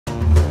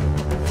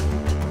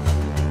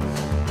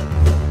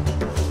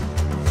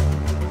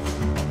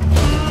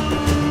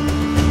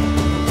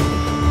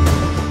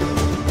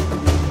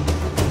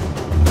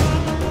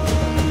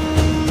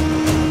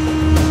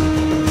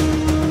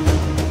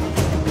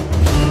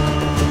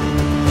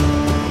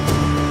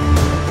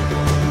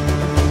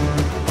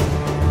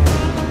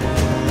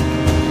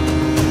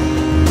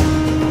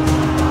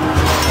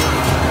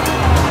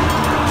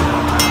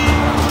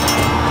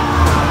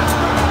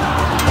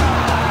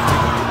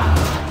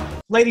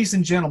Ladies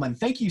and gentlemen,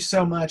 thank you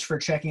so much for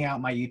checking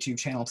out my YouTube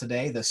channel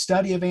today, The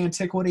Study of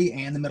Antiquity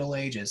and the Middle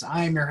Ages.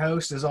 I am your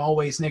host, as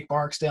always, Nick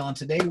Barksdale, and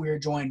today we are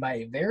joined by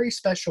a very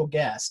special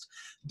guest,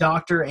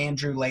 Dr.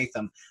 Andrew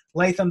Latham.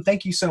 Latham,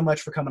 thank you so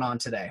much for coming on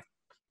today.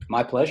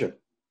 My pleasure.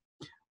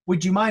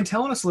 Would you mind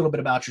telling us a little bit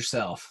about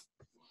yourself?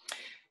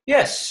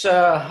 Yes,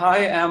 I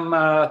am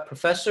a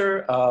professor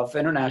of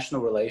international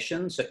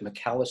relations at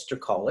Macalester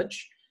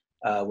College,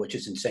 which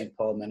is in St.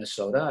 Paul,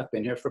 Minnesota. I've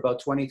been here for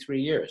about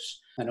 23 years.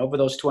 And over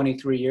those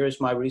 23 years,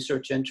 my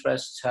research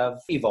interests have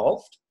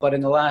evolved. But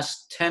in the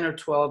last 10 or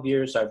 12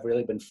 years, I've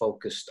really been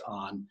focused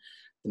on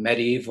the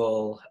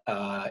medieval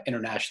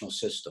international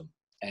system.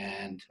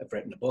 And I've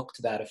written a book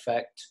to that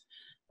effect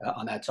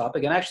on that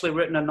topic, and actually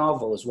written a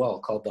novel as well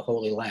called The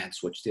Holy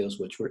Lance, which deals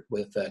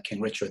with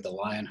King Richard the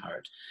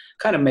Lionheart,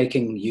 kind of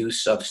making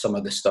use of some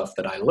of the stuff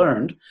that I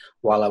learned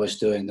while I was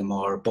doing the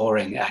more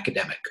boring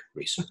academic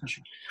research.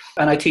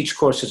 And I teach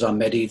courses on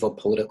medieval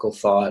political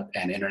thought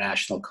and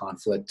international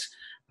conflict.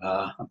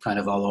 I'm kind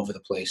of all over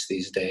the place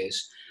these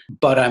days,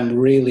 but I'm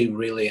really,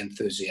 really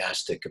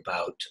enthusiastic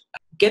about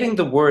getting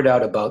the word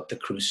out about the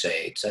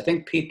Crusades. I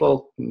think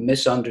people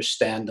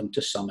misunderstand them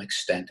to some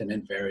extent and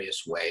in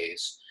various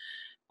ways.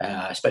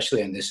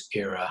 Especially in this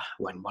era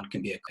when one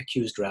can be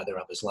accused rather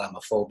of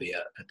Islamophobia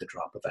at the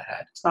drop of a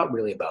hat. It's not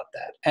really about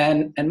that.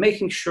 And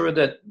making sure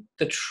that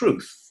the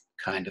truth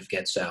kind of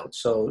gets out.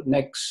 So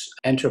Nick's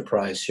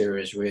enterprise here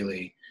is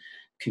really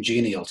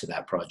congenial to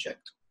that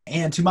project.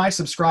 And to my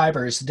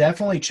subscribers,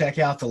 definitely check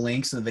out the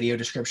links in the video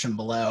description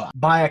below.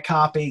 Buy a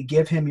copy,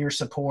 give him your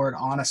support.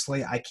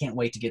 Honestly, I can't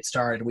wait to get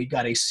started. We've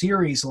got a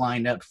series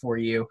lined up for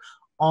you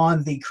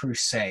on the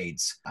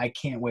Crusades. I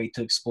can't wait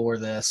to explore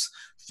this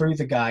through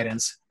the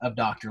guidance of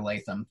Dr.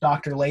 Latham.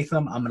 Dr.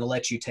 Latham, I'm going to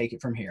let you take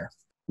it from here.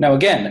 Now,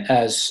 again,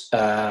 as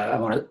I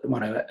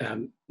want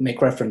to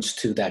make reference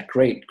to that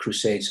great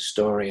Crusades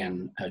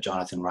historian,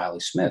 Jonathan Riley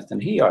Smith,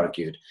 and he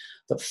argued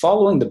that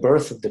following the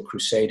birth of the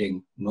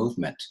crusading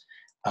movement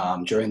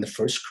during the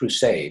First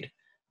Crusade,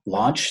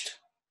 launched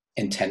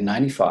in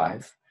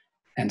 1095,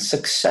 and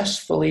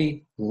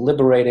successfully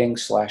liberating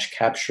 /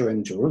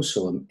 capturing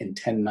Jerusalem in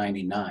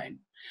 1099,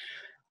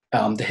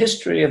 the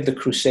history of the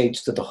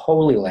Crusades to the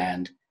Holy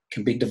Land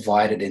can be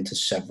divided into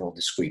several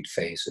discrete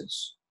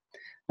phases.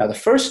 Now, the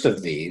first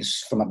of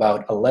these, from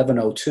about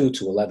 1102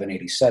 to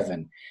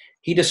 1187,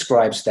 he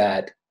describes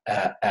that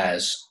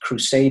as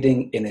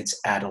crusading in its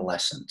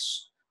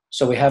adolescence.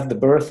 So we have the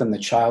birth and the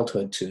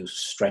childhood, to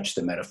stretch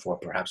the metaphor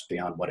perhaps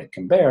beyond what it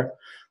can bear,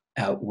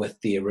 with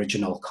the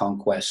original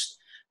conquest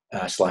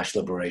 /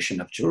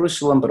 liberation of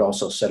Jerusalem, but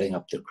also setting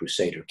up the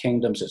Crusader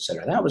kingdoms,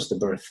 etc. That was the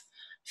birth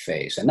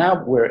phase. And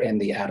now we're in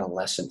the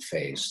adolescent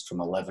phase from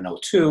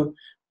 1102, which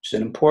is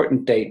an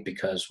important date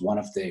because one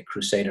of the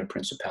Crusader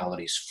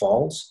principalities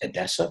falls,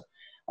 Edessa,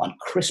 on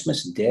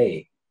Christmas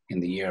Day in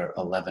the year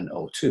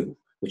 1102,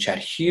 which had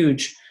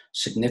huge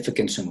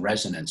significance and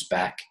resonance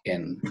back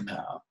in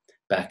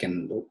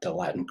the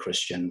Latin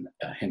Christian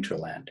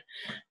hinterland.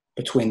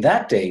 Between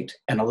that date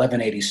and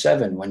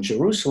 1187, when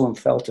Jerusalem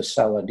fell to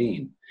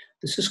Saladin,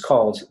 this is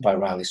called by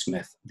Riley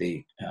Smith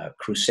the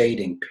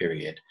crusading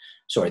period,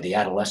 the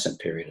adolescent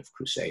period of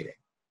crusading.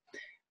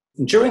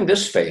 During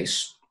this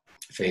phase,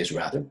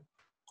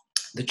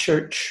 the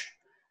church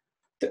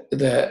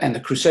and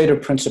the Crusader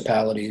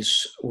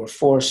principalities were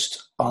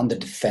forced on the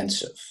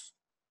defensive.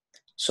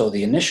 So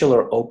the initial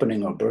or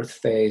opening or birth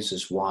phase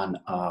is one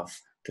of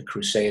the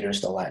Crusaders,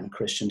 the Latin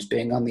Christians,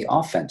 being on the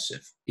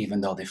offensive,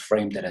 even though they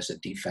framed it as a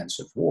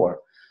defensive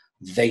war.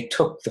 They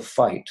took the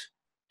fight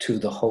to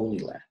the Holy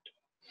Land.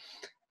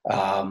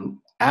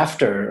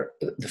 After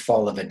the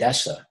fall of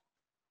Edessa,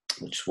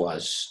 which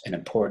was an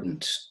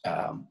important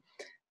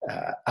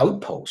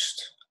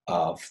outpost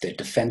of the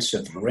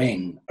defensive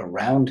ring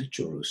around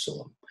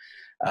Jerusalem,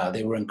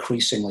 they were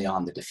increasingly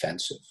on the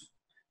defensive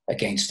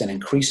against an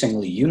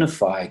increasingly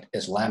unified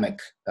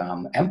Islamic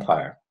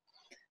empire,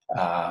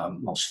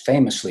 most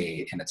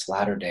famously in its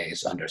latter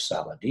days under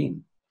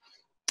Saladin,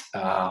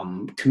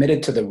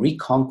 committed to the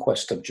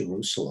reconquest of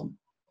Jerusalem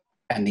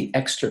and the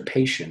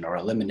extirpation or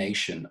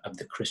elimination of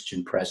the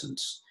Christian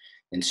presence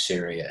in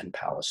Syria and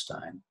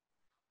Palestine.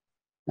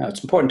 Now,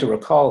 it's important to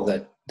recall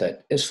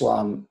that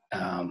Islam,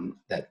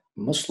 that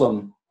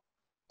Muslim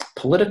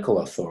political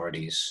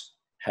authorities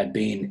had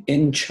been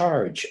in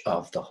charge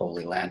of the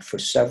Holy Land for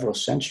several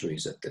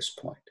centuries at this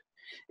point.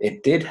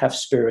 It did have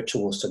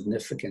spiritual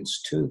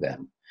significance to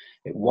them.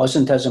 It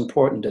wasn't as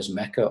important as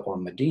Mecca or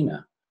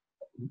Medina,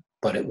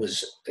 but it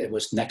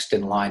was next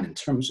in line in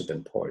terms of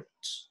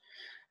importance.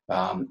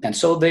 And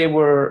so they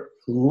were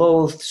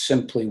loath to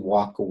simply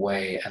walk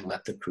away and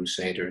let the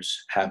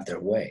Crusaders have their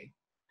way.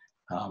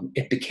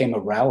 It became a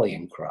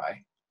rallying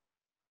cry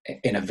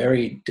in a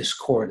very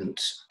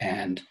discordant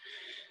and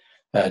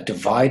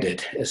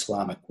divided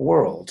Islamic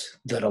world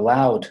that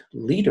allowed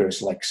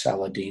leaders like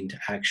Saladin to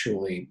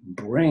actually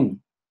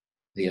bring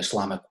the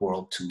Islamic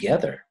world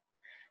together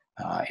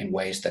in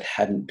ways that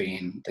hadn't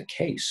been the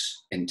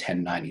case in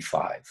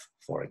 1095,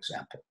 for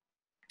example.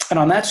 And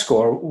on that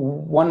score,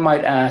 one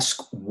might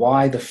ask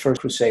why the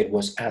First Crusade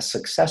was as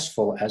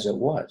successful as it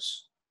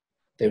was.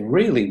 They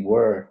really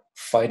were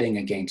fighting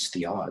against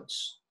the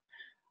odds.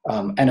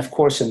 And of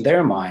course, in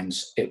their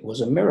minds, it was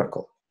a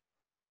miracle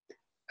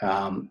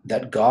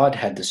that God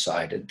had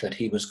decided that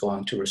he was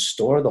going to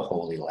restore the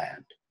Holy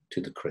Land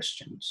to the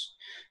Christians.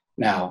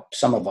 Now,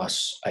 some of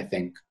us, I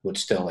think, would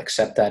still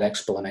accept that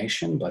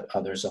explanation, but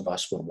others of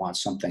us would want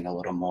something a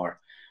little more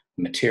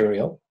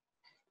material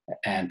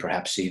and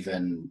perhaps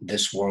even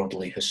this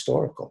worldly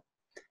historical.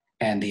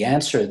 And the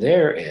answer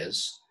there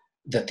is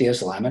that the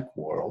Islamic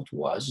world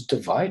was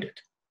divided.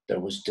 There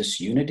was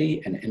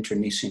disunity and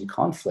internecine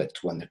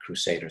conflict when the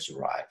Crusaders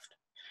arrived.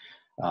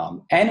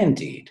 And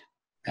indeed,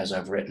 as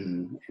I've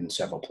written in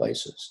several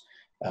places,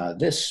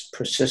 this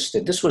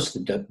persisted. This was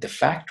the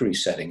factory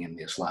setting in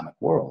the Islamic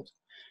world.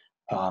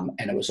 And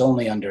it was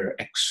only under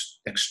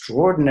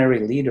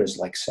extraordinary leaders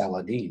like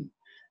Saladin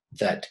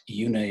that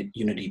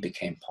unity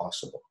became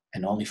possible,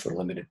 and only for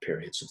limited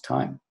periods of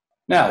time.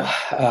 Now,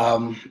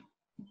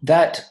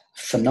 that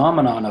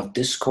phenomenon of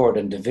discord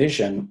and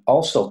division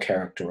also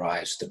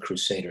characterized the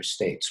Crusader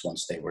states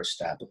once they were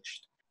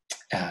established.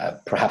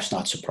 Perhaps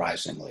not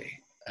surprisingly,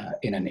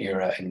 in an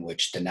era in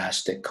which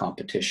dynastic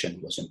competition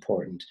was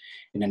important,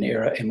 in an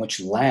era in which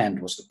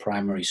land was the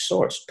primary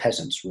source,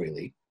 peasants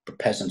really, but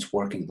peasants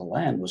working the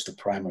land was the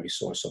primary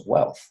source of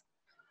wealth.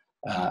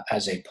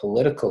 As a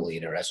political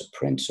leader, as a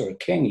prince or a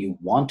king, you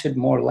wanted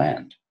more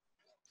land.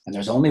 And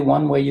there's only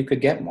one way you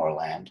could get more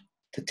land: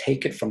 to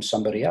take it from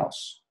somebody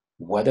else,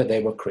 whether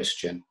they were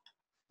Christian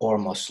or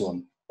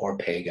Muslim or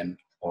pagan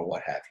or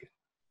what have you.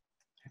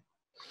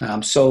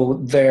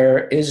 So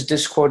there is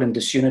discord and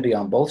disunity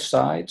on both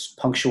sides,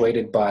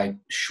 punctuated by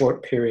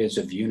short periods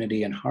of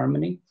unity and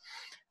harmony.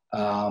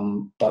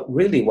 But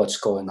really what's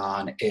going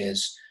on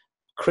is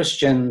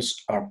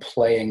Christians are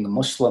playing the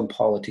Muslim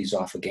polities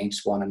off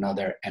against one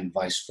another and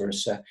vice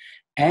versa.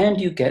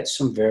 And you get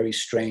some very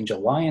strange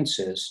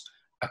alliances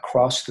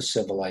across the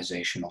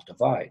civilizational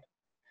divide.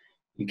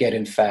 You get,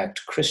 in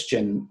fact,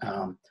 Christian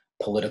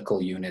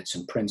political units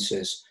and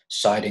princes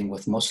siding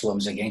with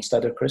Muslims against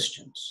other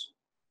Christians,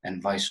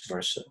 and vice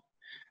versa.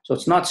 So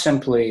it's not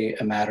simply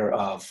a matter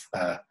of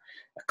a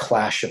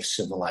clash of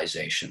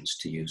civilizations,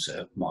 to use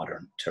a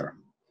modern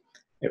term.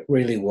 It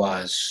really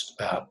was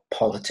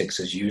politics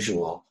as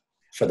usual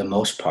for the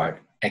most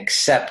part,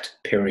 except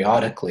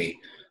periodically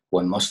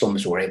when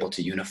Muslims were able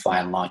to unify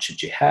and launch a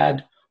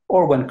jihad,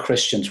 or when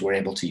Christians were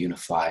able to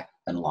unify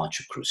and launch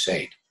a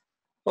crusade.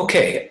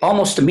 Okay,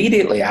 almost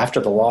immediately after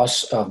the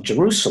loss of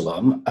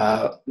Jerusalem,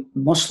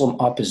 Muslim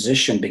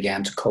opposition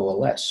began to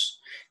coalesce.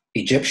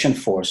 Egyptian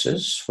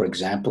forces, for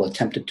example,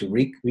 attempted to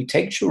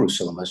retake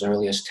Jerusalem as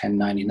early as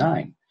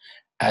 1099,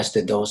 as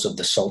did those of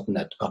the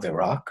Sultanate of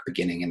Iraq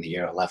beginning in the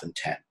year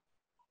 1110.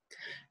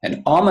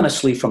 And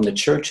ominously from the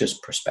church's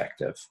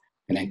perspective,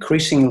 an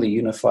increasingly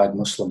unified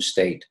Muslim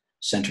state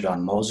centered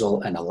on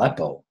Mosul and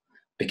Aleppo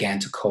began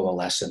to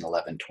coalesce in the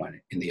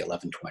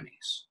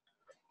 1120s.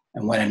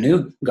 And when a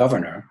new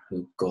governor,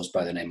 who goes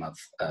by the name of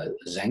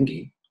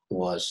Zengi,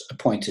 was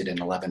appointed in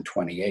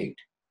 1128,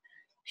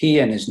 he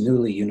and his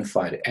newly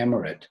unified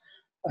emirate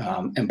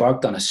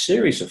embarked on a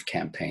series of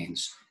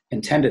campaigns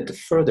intended to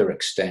further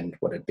extend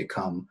what had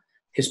become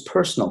his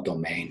personal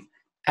domain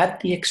at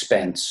the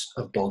expense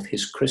of both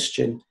his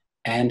Christian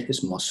and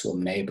his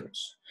Muslim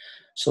neighbors.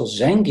 So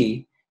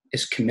Zengi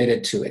is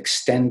committed to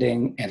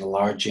extending,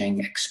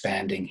 enlarging,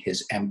 expanding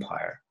his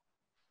empire.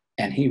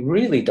 And he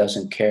really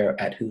doesn't care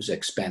at whose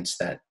expense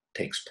that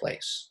takes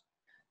place,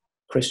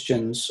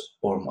 Christians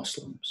or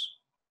Muslims.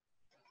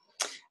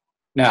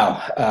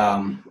 Now,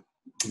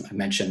 I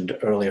mentioned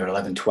earlier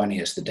 1120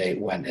 is the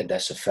date when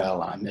Edessa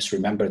fell. I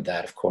misremembered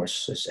that, of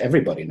course, as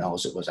everybody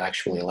knows, it was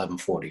actually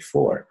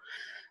 1144.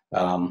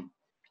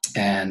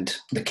 And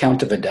the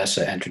Count of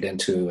Edessa entered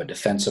into a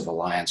defensive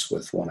alliance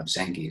with one of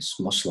Zengi's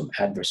Muslim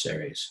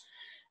adversaries.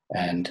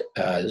 And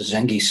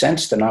Zengi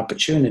sensed an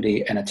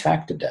opportunity and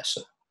attacked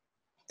Edessa.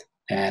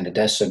 And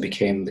Edessa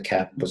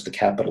was the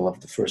capital of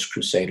the First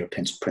Crusader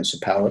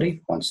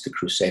Principality once the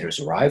Crusaders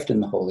arrived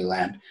in the Holy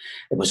Land.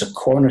 It was a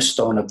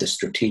cornerstone of the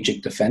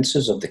strategic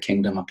defenses of the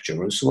Kingdom of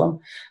Jerusalem.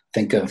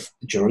 Think of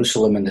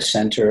Jerusalem in the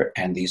center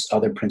and these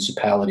other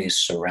principalities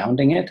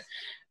surrounding it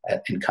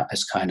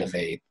as kind of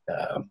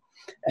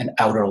an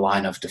outer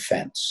line of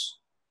defense.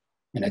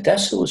 And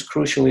Edessa was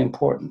crucially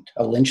important,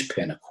 a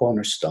linchpin, a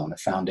cornerstone, a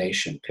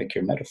foundation, pick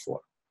your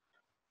metaphor.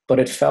 But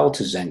it fell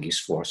to Zengi's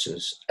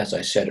forces, as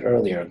I said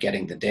earlier,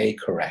 getting the day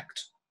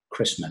correct,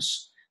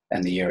 Christmas,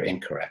 and the year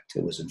incorrect.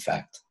 It was, in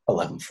fact,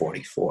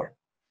 1144.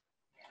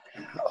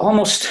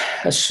 Almost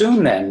as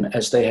soon then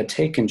as they had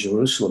taken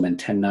Jerusalem in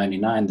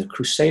 1099, the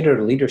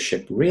Crusader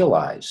leadership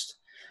realized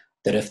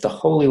that if the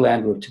Holy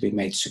Land were to be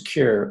made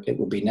secure, it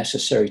would be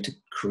necessary to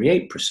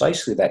create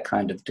precisely that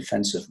kind of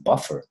defensive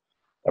buffer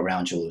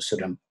around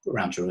Jerusalem,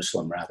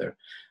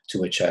 to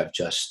which I've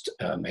just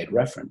made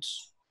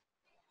reference.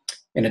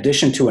 In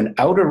addition to an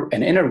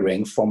inner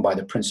ring formed by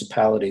the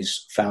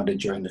principalities founded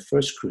during the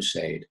First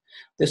Crusade,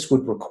 this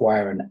would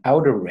require an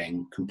outer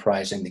ring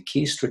comprising the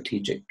key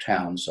strategic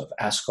towns of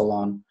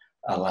Ascalon,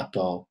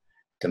 Aleppo,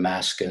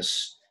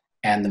 Damascus,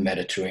 and the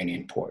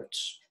Mediterranean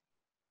ports.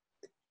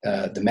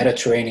 The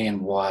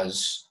Mediterranean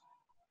was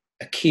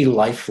a key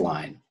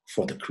lifeline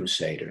for the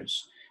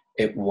Crusaders.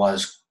 It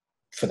was,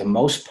 for the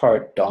most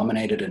part,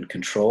 dominated and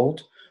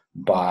controlled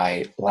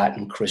by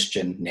Latin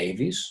Christian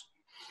navies,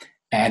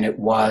 and it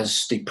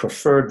was the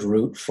preferred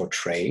route for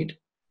trade.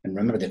 And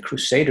remember, the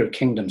Crusader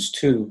kingdoms,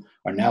 too,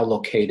 are now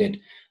located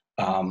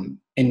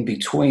in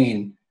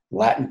between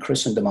Latin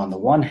Christendom on the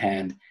one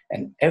hand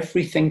and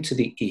everything to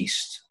the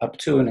east, up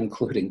to and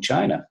including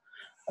China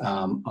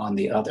on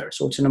the other.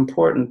 So it's an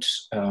important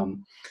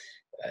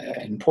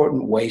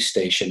way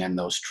station in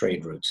those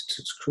trade routes.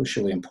 It's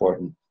crucially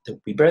important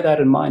that we bear that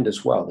in mind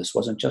as well. This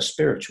wasn't just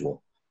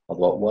spiritual,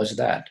 although it was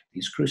that.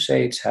 These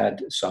crusades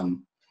had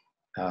some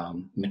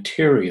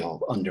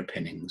material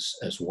underpinnings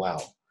as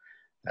well.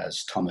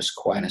 As Thomas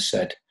Aquinas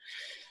said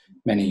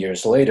many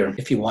years later,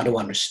 if you want to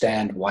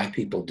understand why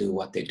people do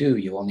what they do,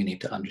 you only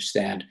need to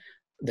understand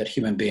that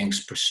human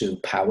beings pursue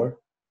power,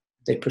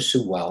 they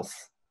pursue wealth,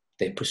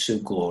 they pursue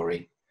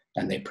glory,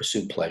 and they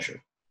pursue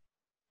pleasure.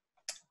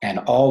 And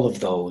all of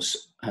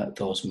those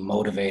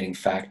motivating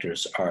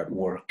factors are at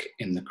work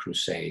in the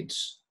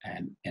Crusades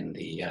and in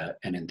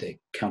the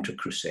counter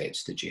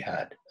Crusades, the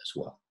jihad as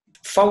well.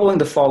 Following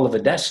the fall of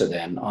Edessa,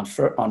 then, on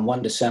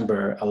 1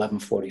 December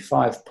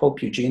 1145,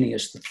 Pope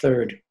Eugenius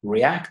III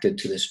reacted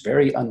to this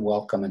very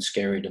unwelcome and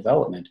scary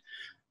development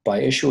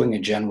by issuing a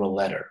general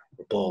letter,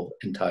 a bull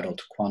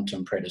entitled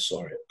Quantum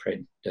Predecessores.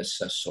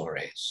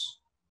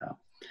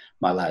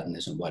 My Latin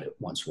isn't what it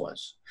once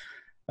was,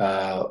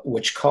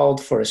 which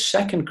called for a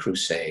second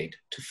crusade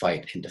to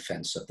fight in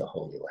defense of the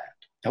Holy Land.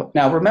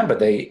 Now remember,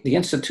 the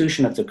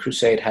institution of the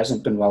crusade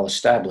hasn't been well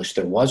established.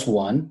 There was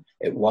one,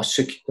 it was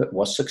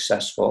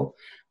successful.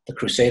 The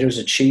Crusaders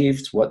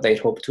achieved what they'd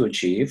hoped to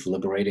achieve,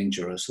 liberating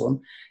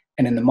Jerusalem.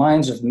 And in the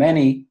minds of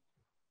many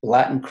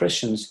Latin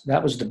Christians,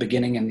 that was the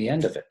beginning and the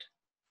end of it.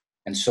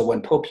 And so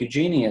when Pope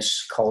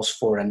Eugenius calls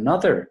for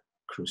another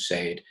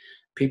crusade,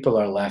 people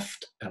are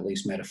left, at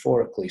least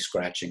metaphorically,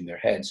 scratching their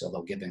heads,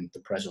 although given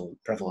the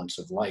prevalence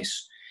of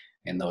lice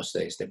in those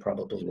days, they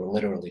probably were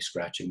literally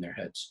scratching their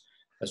heads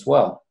as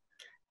well.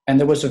 And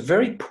there was a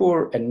very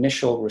poor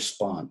initial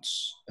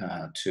response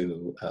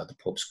to the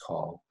Pope's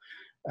call.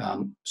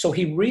 So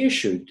he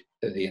reissued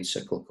the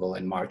encyclical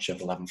in March of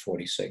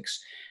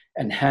 1146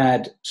 and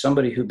had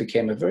somebody who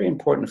became a very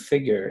important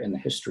figure in the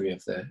history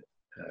of the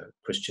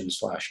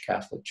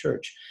Christian/Catholic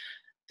Church,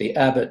 the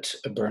abbot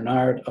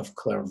Bernard of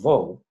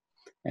Clairvaux,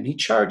 and he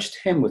charged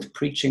him with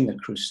preaching the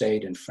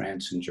crusade in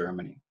France and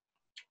Germany.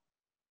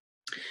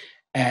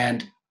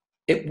 And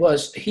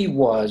he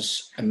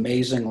was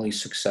amazingly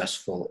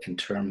successful in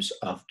terms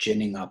of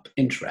ginning up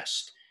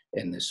interest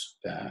in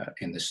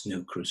this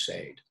new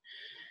crusade.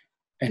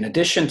 In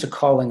addition to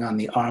calling on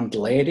the armed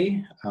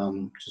laity,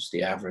 which is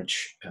the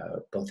average,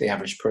 both the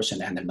average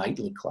person and the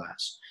knightly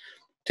class,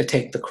 to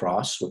take the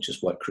cross, which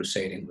is what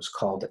crusading was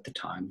called at the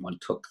time, one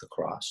took the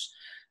cross,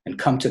 and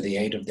come to the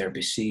aid of their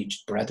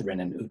besieged brethren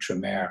in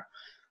Outremer.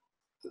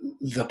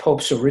 The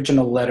Pope's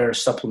original letter,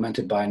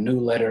 supplemented by a new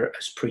letter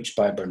as preached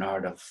by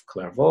Bernard of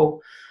Clairvaux,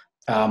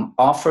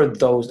 offered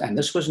those, and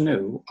this was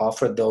new,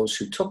 offered those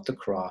who took the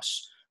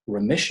cross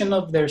remission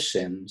of their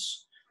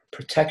sins,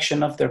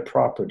 protection of their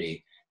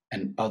property,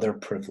 and other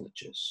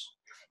privileges.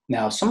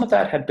 Now, some of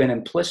that had been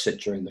implicit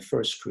during the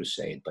First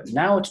Crusade, but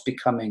now it's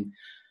becoming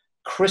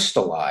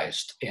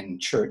crystallized in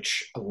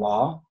church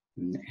law,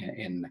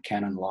 in the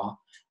canon law,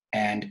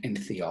 and in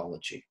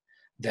theology,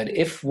 that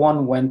if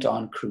one went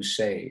on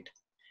crusade,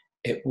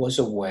 it was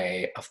a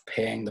way of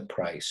paying the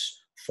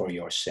price for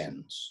your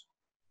sins.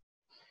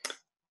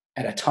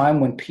 At a time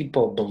when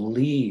people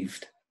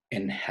believed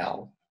in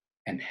hell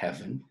and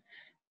heaven,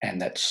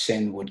 and that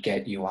sin would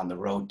get you on the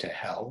road to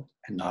hell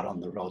and not on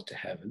the road to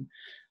heaven,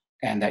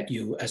 and that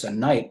you as a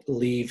knight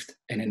lived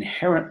an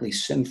inherently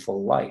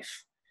sinful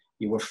life.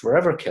 You were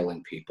forever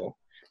killing people.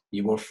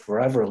 You were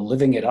forever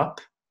living it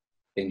up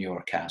in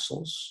your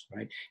castles,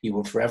 right? You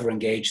were forever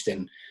engaged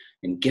in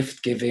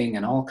gift giving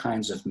and all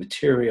kinds of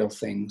material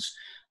things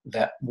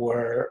that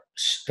were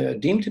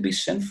deemed to be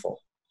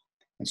sinful.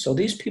 And so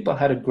these people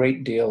had a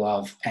great deal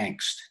of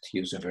angst, to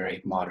use a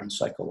very modern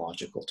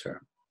psychological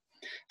term.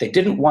 They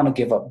didn't want to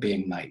give up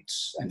being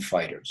knights and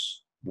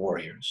fighters,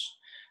 warriors,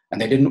 and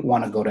they didn't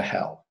want to go to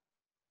hell.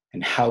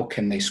 And how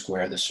can they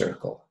square the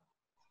circle?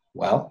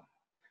 Well,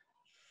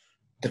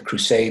 the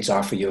Crusades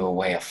offer you a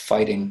way of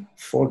fighting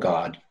for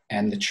God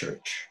and the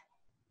church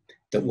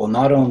that will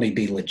not only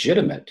be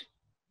legitimate,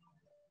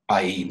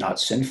 i.e. not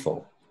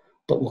sinful,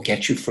 but will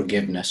get you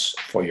forgiveness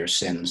for your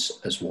sins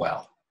as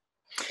well.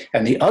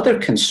 And the other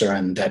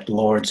concern that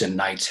lords and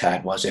knights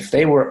had was if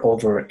they were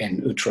over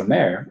in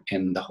Outremer,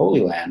 in the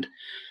Holy Land,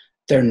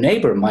 their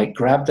neighbor might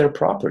grab their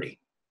property,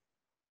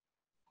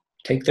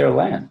 take their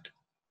land,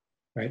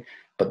 right?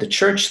 But the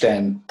church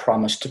then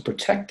promised to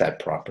protect that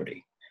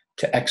property.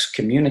 to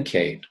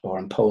excommunicate or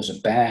impose a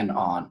ban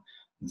on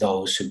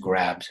those who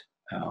grabbed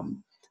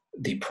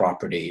the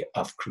property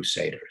of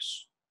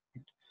Crusaders.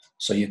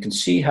 So you can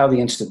see how the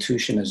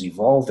institution is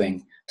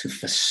evolving to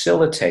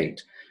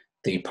facilitate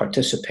the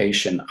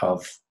participation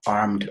of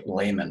armed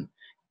laymen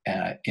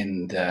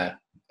in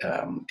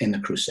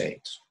the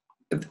Crusades.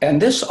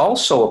 And this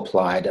also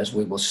applied, as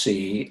we will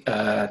see,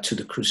 to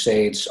the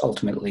Crusades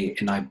ultimately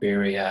in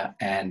Iberia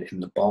and in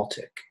the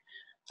Baltic.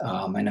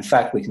 And in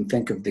fact, we can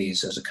think of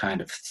these as a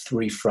kind of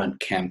three-front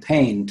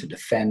campaign to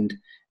defend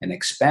and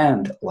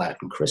expand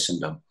Latin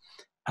Christendom,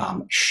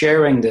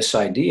 sharing this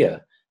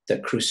idea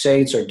that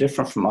Crusades are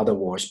different from other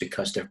wars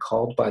because they're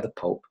called by the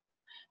Pope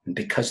and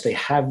because they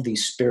have the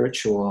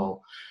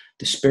spiritual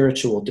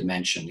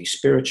dimension, these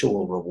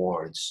spiritual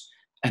rewards,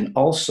 and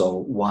also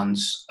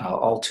one's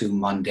all too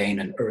mundane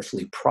and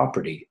earthly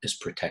property is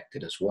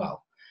protected as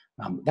well.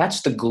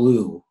 That's the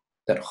glue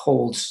that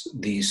holds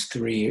these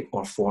 3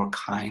 or 4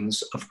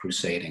 kinds of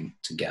crusading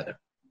together.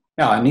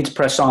 Now, I need to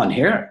press on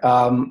here.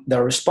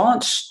 The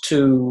response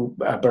to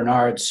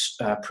Bernard's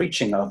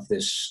preaching of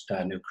this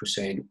new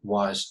crusade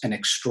was an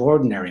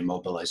extraordinary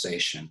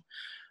mobilization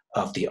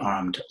of the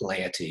armed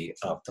laity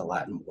of the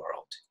Latin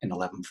world. In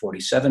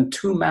 1147,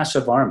 2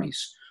 massive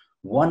armies,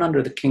 one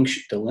under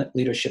the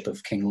leadership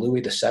of King Louis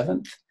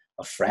VII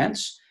of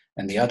France,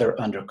 and the other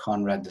under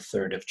Conrad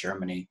III of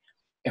Germany,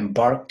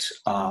 embarked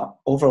on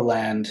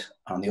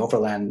the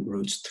overland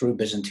routes through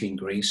Byzantine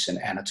Greece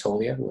and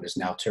Anatolia, what is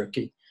now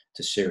Turkey,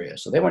 to Syria.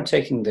 So they weren't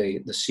taking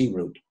the sea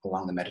route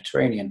along the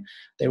Mediterranean.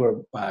 They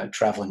were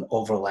traveling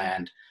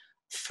overland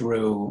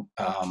through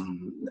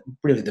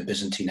really the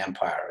Byzantine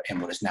Empire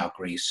in what is now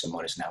Greece and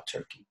what is now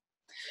Turkey.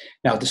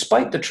 Now,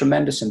 despite the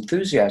tremendous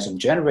enthusiasm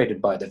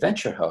generated by the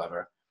venture,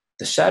 however,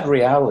 the sad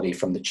reality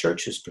from the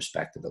church's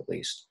perspective, at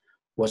least,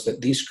 was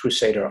that these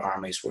Crusader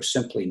armies were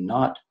simply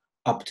not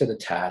up to the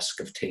task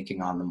of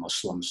taking on the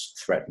Muslims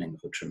threatening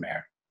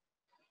Outremer.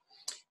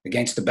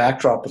 Against the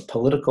backdrop of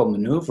political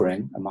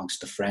maneuvering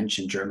amongst the French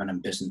and German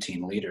and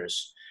Byzantine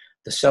leaders,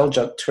 the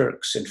Seljuk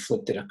Turks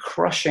inflicted a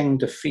crushing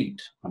defeat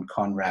on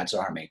Conrad's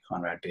army,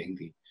 Conrad being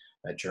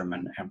the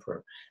German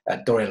emperor,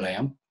 at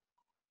Dorylaeum,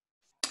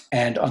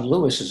 and on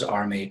Louis's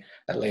army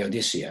at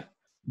Laodicea,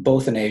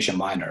 both in Asia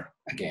Minor,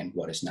 again,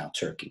 what is now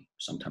Turkey,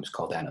 sometimes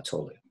called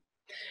Anatolia.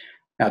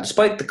 Now,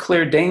 despite the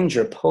clear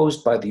danger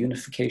posed by the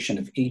unification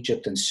of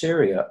Egypt and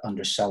Syria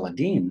under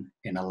Saladin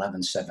in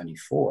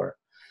 1174,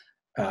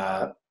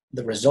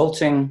 the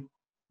resulting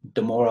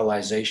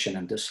demoralization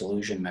and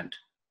disillusionment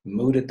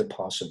mooted the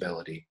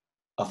possibility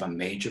of a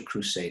major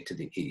crusade to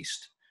the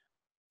east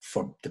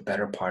for the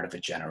better part of a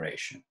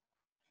generation,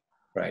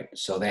 right?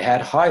 So they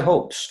had high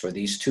hopes for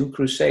these 2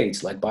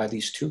 crusades led by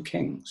these 2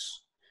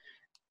 kings.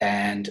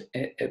 And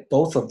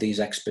both of these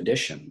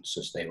expeditions,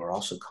 as they were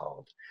also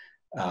called,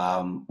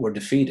 were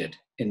defeated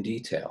in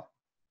detail.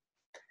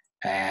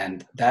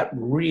 And that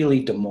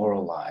really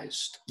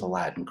demoralized the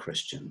Latin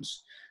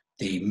Christians.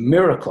 The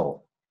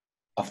miracle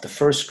of the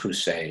First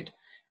Crusade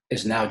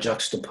is now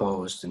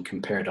juxtaposed and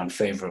compared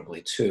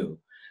unfavorably to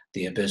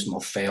the abysmal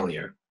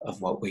failure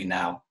of what we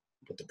now,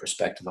 with the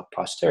perspective of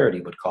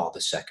posterity, would call the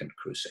Second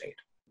Crusade.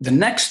 The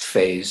next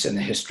phase in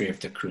the history of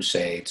the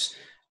Crusades,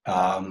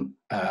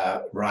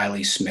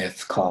 Riley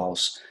Smith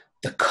calls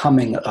the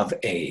coming of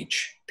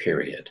age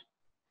period.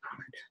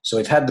 So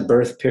we've had the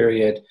birth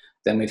period,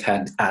 then we've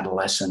had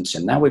adolescence,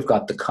 and now we've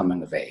got the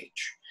coming of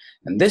age.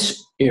 And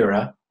this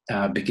era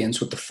begins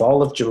with the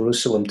fall of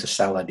Jerusalem to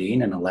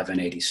Saladin in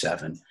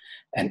 1187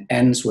 and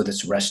ends with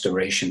its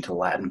restoration to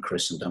Latin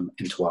Christendom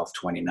in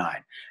 1229.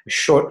 A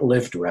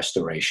short-lived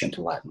restoration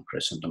to Latin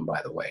Christendom,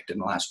 by the way. It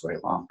didn't last very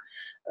long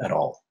at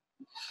all.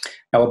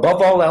 Now,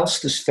 above all else,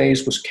 this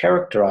phase was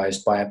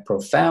characterized by a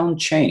profound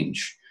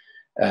change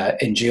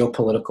in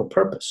geopolitical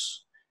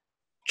purpose.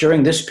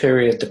 During this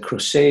period, the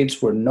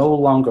Crusades were no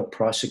longer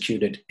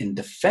prosecuted in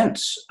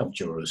defense of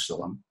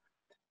Jerusalem,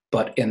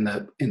 but in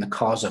the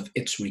cause of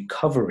its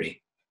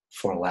recovery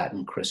for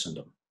Latin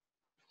Christendom.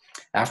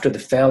 After the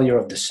failure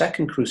of the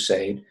Second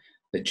Crusade,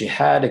 the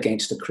jihad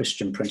against the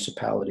Christian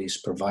principalities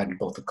provided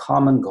both a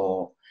common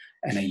goal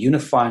and a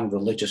unifying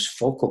religious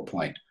focal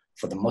point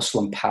for the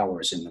Muslim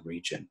powers in the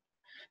region.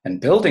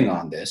 And building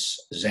on this,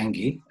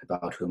 Zengi,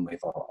 about whom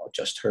we've all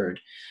just heard,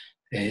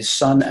 his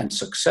son and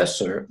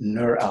successor,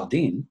 Nur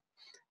al-Din,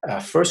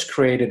 first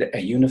created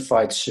a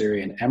unified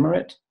Syrian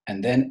emirate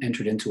and then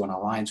entered into an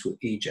alliance with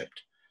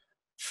Egypt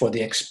for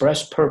the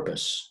express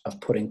purpose of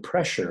putting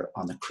pressure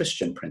on the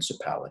Christian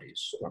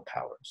principalities or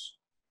powers.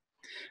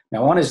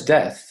 Now, on his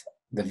death,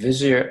 the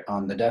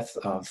death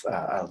of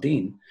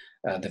al-Din,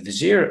 the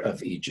vizier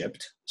of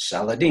Egypt,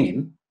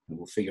 Saladin, who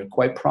will figure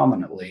quite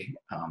prominently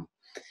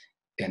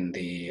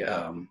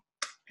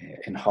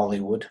in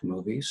Hollywood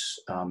movies,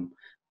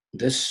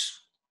 this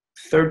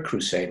Third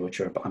Crusade,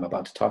 which I'm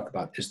about to talk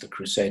about, is the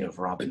Crusade of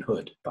Robin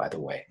Hood, by the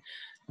way,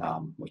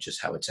 which is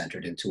how it's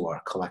entered into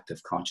our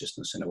collective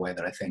consciousness in a way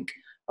that I think,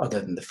 other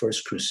than the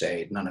First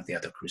Crusade, none of the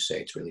other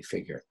Crusades really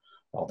figure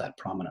all that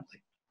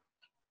prominently.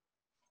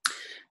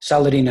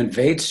 Saladin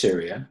invades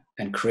Syria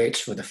and creates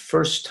for the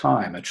first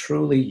time a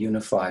truly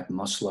unified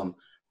Muslim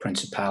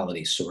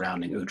principality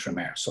surrounding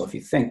Outremer. So if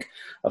you think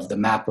of the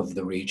map of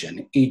the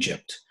region,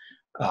 Egypt,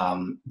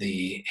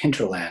 the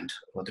hinterland,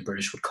 what the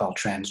British would call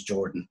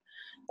Transjordan,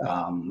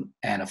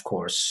 and of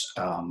course,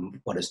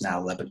 what is now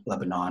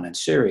Lebanon and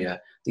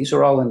Syria, these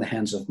are all in the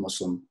hands of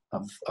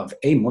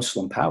a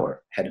Muslim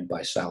power headed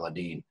by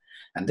Saladin.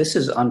 And this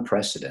is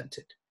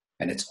unprecedented,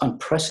 and it's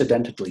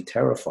unprecedentedly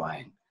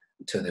terrifying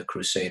to the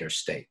Crusader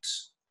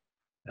states.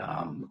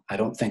 I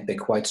don't think they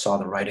quite saw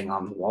the writing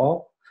on the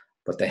wall,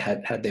 but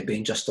had they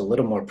been just a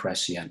little more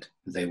prescient,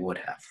 they would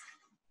have.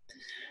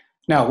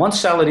 Now, once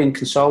Saladin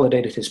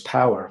consolidated his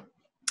power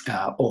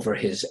over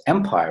his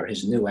empire,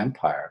 his new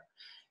empire,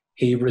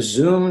 he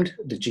resumed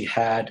the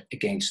jihad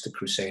against the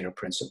Crusader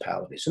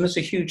principalities. And there's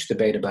a huge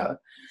debate about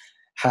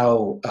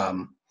how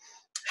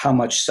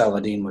much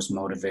Saladin was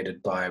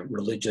motivated by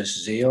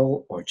religious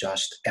zeal or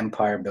just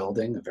empire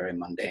building, a very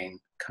mundane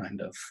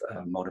kind of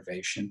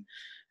motivation.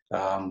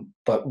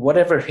 But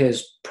whatever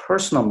his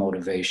personal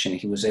motivation,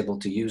 he was able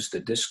to use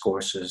the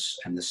discourses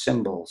and the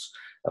symbols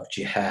of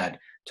jihad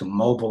to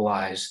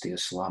mobilize the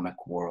Islamic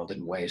world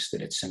in ways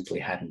that it simply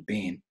hadn't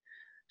been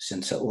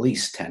since at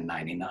least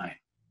 1099.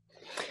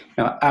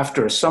 Now,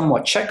 after a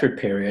somewhat checkered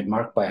period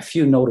marked by a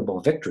few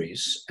notable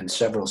victories and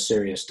several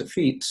serious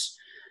defeats,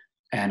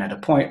 and at a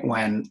point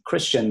when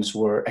Christians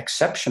were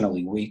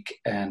exceptionally weak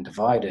and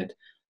divided,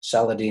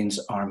 Saladin's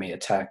army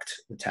attacked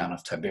the town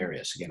of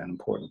Tiberias, again, an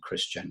important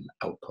Christian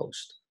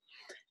outpost.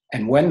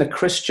 And when the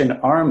Christian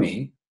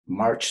army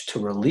marched to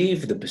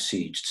relieve the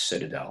besieged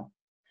citadel,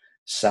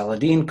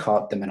 Saladin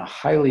caught them in a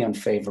highly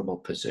unfavorable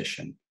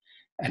position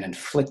and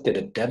inflicted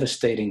a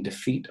devastating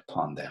defeat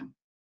upon them.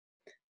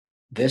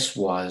 This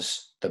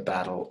was the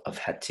Battle of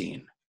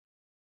Hattin,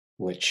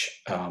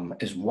 which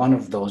is one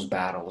of those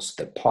battles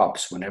that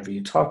pops whenever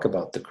you talk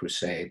about the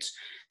Crusades,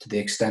 to the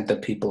extent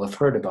that people have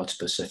heard about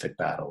specific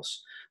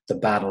battles. The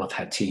Battle of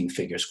Hattin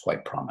figures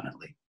quite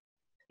prominently.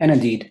 And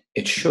indeed,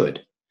 it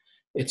should.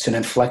 It's an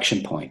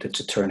inflection point,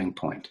 it's a turning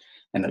point,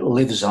 and it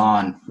lives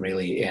on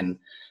really at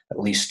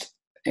least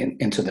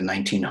into the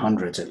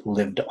 1900s. It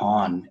lived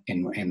on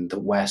in the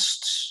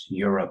West's,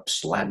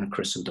 Europe's, Latin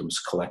Christendom's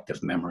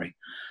collective memory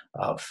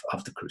of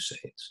the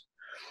Crusades.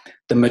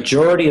 The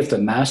majority of the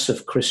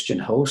massive Christian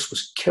host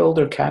was killed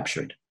or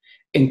captured,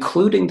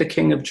 including the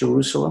King of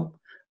Jerusalem,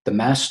 the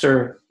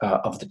master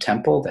of the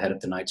temple, the head of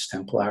the Knights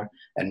Templar,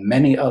 and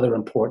many other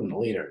important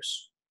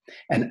leaders.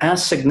 And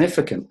as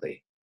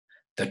significantly,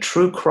 the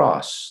true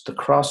cross, the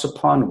cross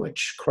upon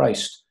which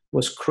Christ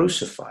was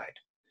crucified,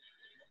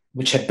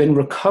 which had been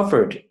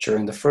recovered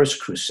during the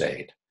First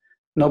Crusade.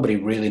 Nobody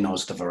really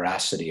knows the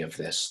veracity of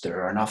this.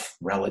 There are enough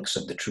relics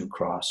of the true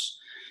cross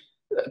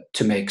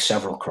to make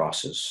several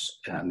crosses,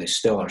 and they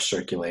still are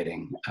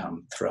circulating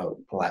throughout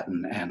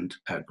Latin and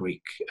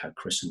Greek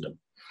Christendom.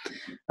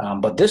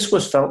 But this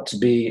was felt to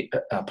be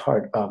a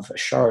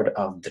shard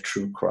of the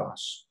true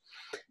cross.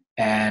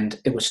 And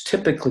it was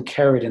typically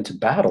carried into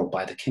battle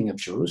by the King of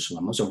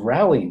Jerusalem. It was a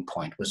rallying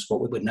point, was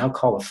what we would now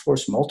call a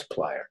force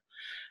multiplier.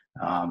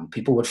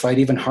 People would fight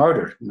even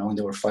harder, knowing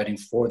they were fighting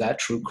for that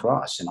true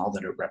cross and all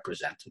that it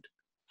represented.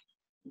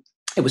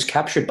 It was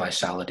captured by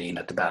Saladin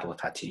at the Battle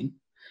of Hattin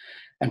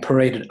and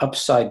paraded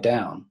upside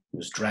down. It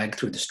was dragged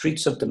through the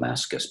streets of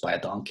Damascus by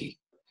a donkey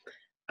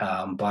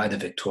by the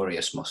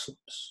victorious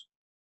Muslims.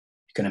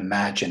 You can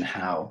imagine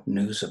how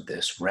news of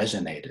this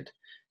resonated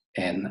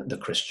in the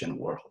Christian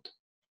world.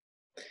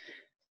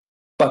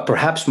 But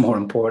perhaps more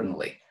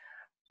importantly,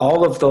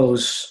 all of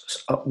those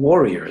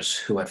warriors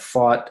who had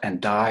fought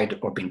and died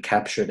or been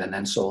captured and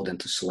then sold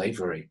into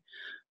slavery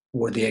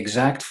were the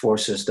exact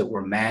forces that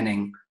were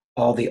manning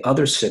all the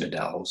other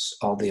citadels,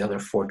 all the other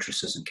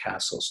fortresses and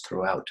castles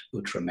throughout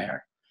Outremer.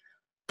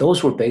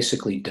 Those were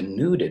basically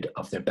denuded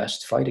of their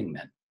best fighting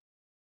men,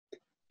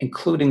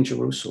 including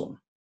Jerusalem,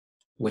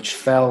 which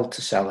fell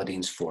to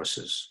Saladin's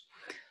forces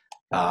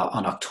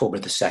on October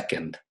the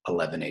 2nd,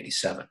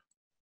 1187.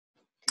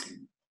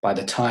 By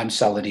the time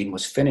Saladin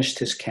was finished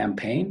his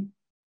campaign,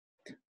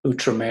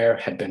 Outremer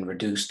had been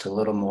reduced to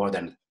little more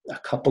than a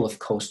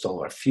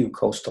few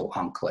coastal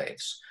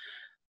enclaves.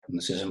 And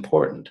this is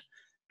important: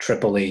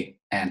 Tripoli,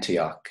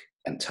 Antioch,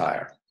 and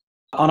Tyre.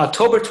 On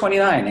October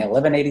 29,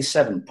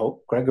 1187,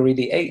 Pope Gregory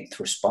VIII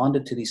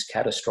responded to these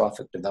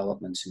catastrophic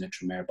developments in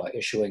Outremer by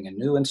issuing a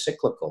new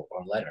encyclical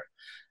or letter,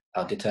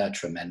 Audita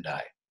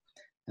Tremendae.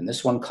 And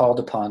this one called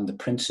upon the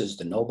princes,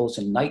 the nobles,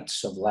 and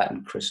knights of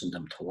Latin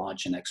Christendom to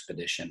launch an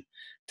expedition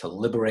to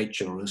liberate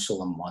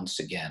Jerusalem once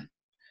again.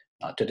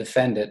 Not to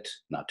defend it,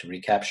 not to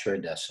recapture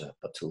Edessa,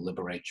 but to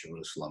liberate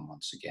Jerusalem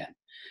once again.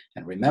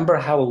 And remember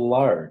how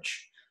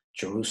large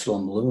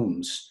Jerusalem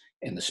looms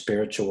in the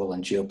spiritual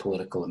and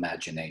geopolitical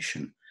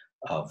imagination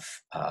of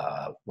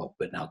what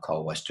we now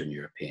call Western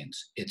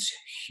Europeans. It's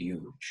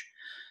huge.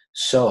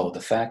 So the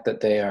fact that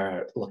they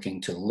are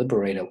looking to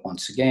liberate it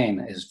once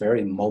again is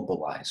very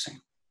mobilizing.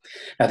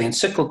 Now, the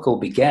encyclical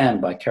began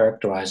by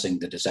characterizing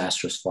the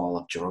disastrous fall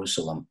of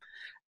Jerusalem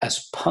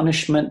as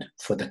punishment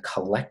for the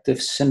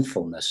collective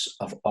sinfulness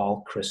of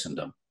all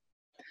Christendom.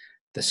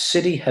 The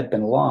city had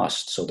been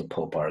lost, so the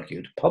Pope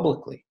argued,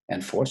 publicly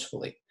and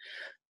forcefully,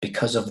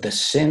 because of the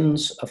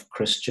sins of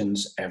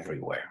Christians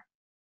everywhere.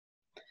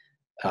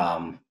 A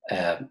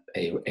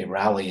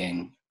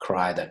rallying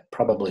cry that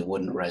probably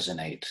wouldn't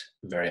resonate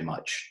very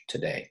much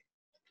today.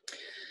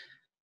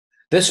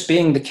 This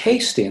being the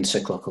case, the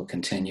encyclical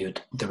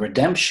continued, the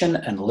redemption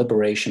and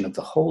liberation of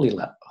the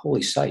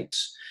holy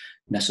sites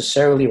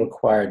necessarily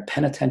required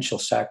penitential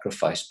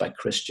sacrifice by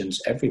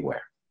Christians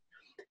everywhere.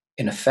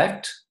 In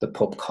effect, the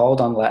Pope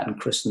called on Latin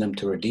Christendom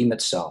to redeem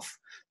itself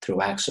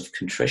through acts of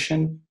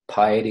contrition,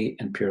 piety,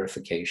 and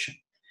purification,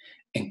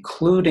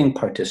 including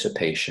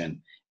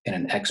participation in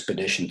an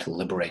expedition to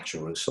liberate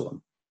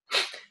Jerusalem.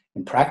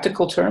 In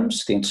practical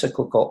terms, the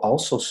encyclical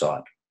also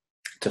sought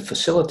to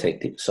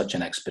facilitate such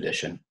an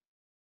expedition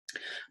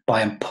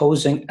by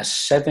imposing a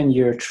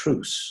 7-year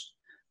truce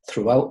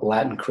throughout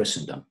Latin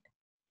Christendom,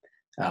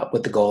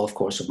 with the goal, of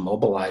course, of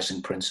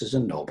mobilizing princes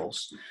and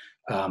nobles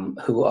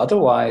who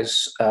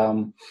otherwise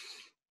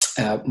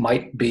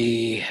might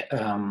be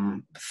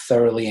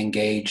thoroughly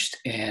engaged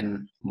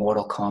in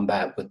mortal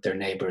combat with their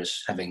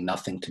neighbors, having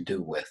nothing to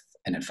do with,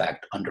 and in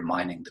fact,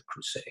 undermining the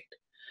crusade.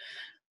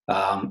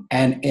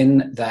 And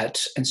in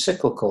that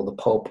encyclical, the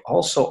Pope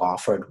also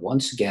offered,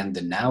 once again,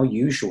 the now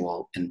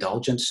usual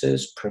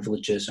indulgences,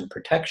 privileges, and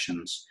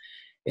protections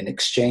in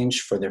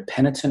exchange for their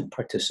penitent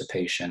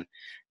participation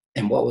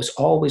in what was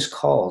always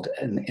called,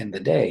 in the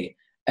day,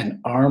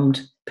 an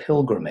armed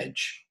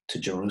pilgrimage to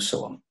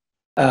Jerusalem.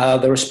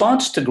 The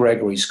response to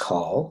Gregory's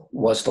call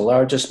was the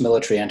largest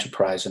military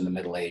enterprise in the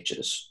Middle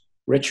Ages.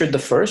 Richard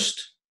I,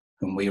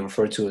 whom we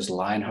refer to as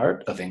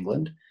Lionheart of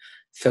England,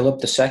 Philip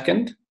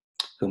II,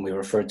 whom we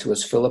refer to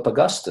as Philip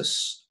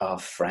Augustus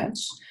of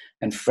France,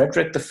 and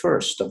Frederick I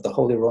of the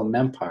Holy Roman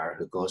Empire,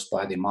 who goes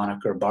by the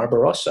moniker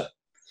Barbarossa,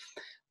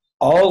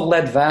 all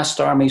led vast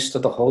armies to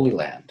the Holy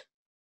Land.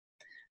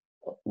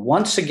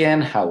 Once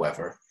again,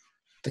 however,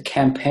 the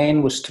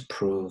campaign was to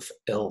prove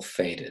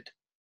ill-fated.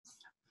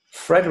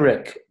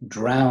 Frederick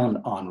drowned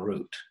en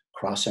route,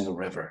 crossing a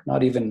river,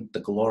 not even the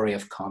glory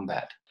of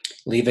combat,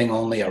 leaving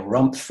only a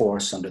rump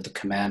force under the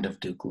command of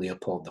Duke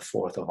Leopold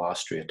IV of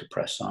Austria to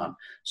press on.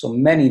 So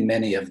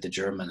many of the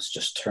Germans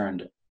just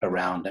turned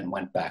around and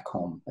went back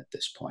home at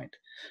this point.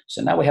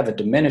 So now we have a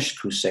diminished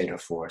Crusader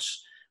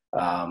force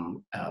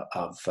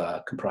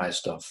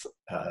comprised of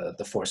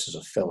the forces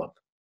of Philip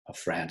of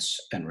France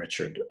and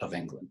Richard of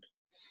England.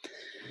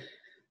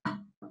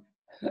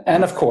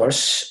 And of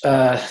course,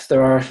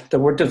 there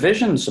were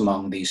divisions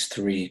among these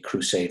three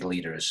crusade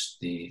leaders,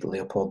 the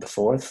Leopold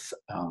IV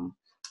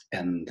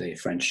and the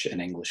French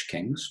and English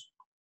kings.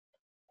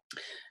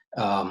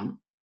 And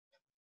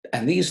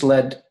these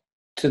led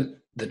to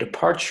the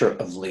departure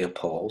of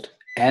Leopold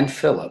and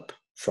Philip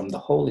from the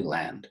Holy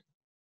Land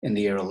in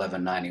the year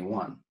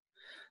 1191.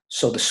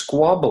 So the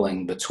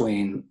squabbling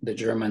between the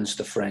Germans,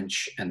 the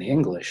French, and the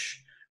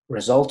English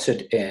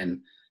resulted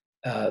in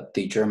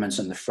the Germans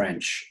and the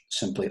French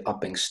simply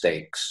upping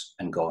stakes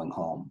and going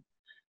home.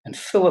 And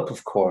Philip,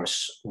 of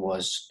course,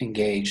 was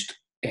engaged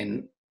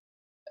in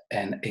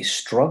a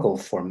struggle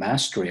for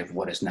mastery of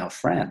what is now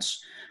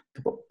France,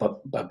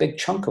 but a big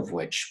chunk of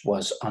which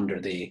was under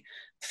the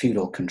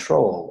feudal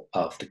control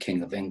of the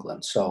King of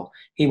England. So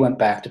he went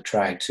back to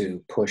try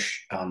to push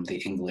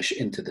the English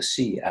into the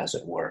sea, as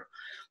it were,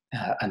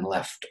 and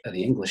left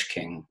the English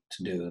king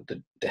to do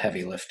the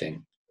heavy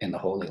lifting in the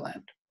Holy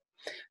Land.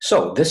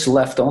 So this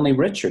left only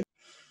Richard,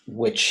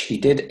 which he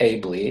did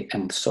ably,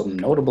 and with some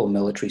notable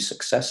military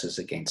successes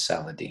against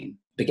Saladin.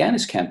 Began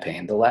his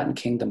campaign, the Latin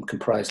kingdom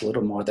comprised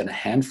little more than a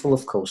handful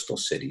of coastal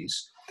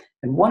cities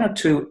and one or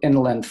two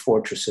inland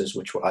fortresses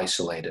which were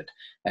isolated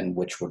and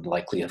which would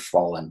likely have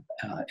fallen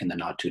in the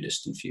not too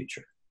distant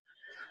future.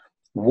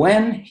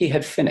 When he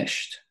had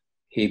finished,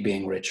 he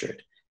being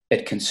Richard,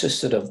 it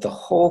consisted of the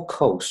whole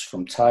coast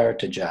from Tyre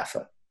to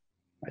Jaffa,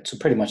 right? So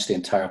pretty much the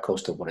entire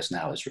coast of what is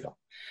now Israel.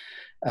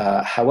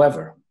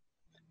 However,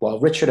 while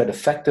Richard had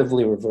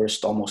effectively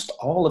reversed almost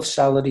all of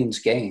Saladin's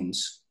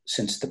gains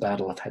since the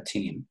Battle of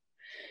Hattin,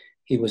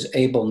 he was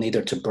able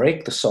neither to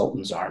break the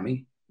Sultan's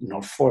army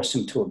nor force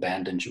him to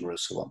abandon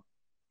Jerusalem.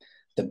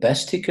 The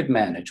best he could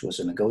manage was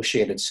a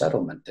negotiated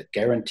settlement that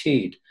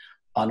guaranteed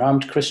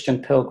unarmed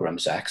Christian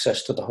pilgrims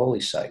access to the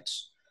holy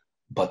sites,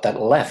 but that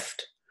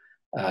left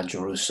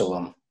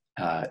Jerusalem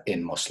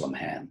in Muslim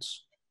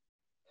hands.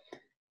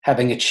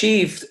 Having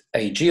achieved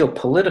a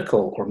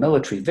geopolitical or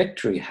military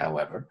victory,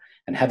 however,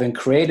 and having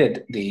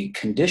created the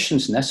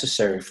conditions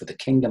necessary for the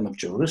kingdom of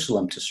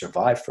Jerusalem to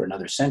survive for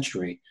another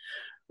century,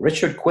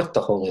 Richard quit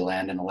the Holy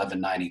Land in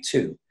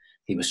 1192.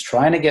 He was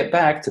trying to get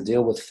back to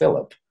deal with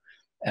Philip,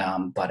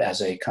 but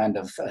as a kind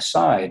of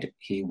aside,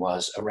 he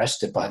was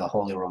arrested by the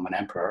Holy Roman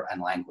Emperor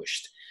and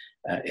languished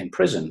in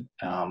prison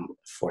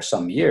for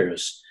some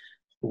years,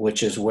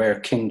 which is where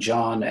King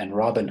John and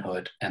Robin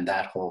Hood and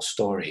that whole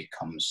story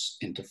comes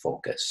into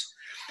focus.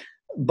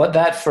 But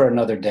that for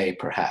another day,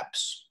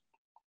 perhaps.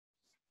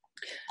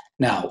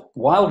 Now,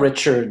 while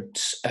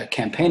Richard's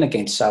campaign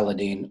against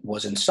Saladin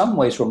was in some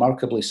ways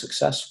remarkably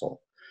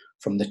successful,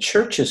 from the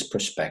church's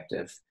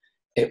perspective,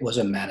 it was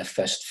a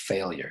manifest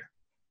failure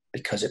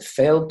because it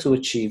failed to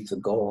achieve the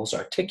goals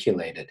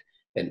articulated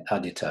in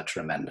Audita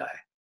Tremendi.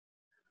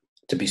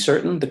 To be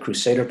certain, the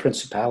Crusader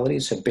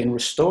principalities had been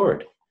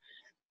restored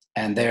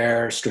and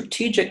their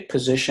strategic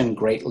position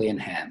greatly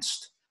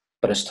enhanced.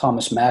 But as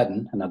Thomas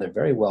Madden, another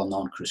very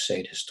well-known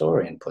Crusade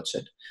historian, puts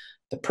it,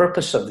 the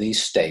purpose of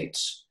these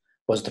states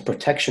was the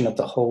protection of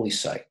the holy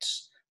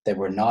sites. They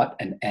were not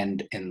an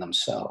end in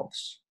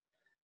themselves.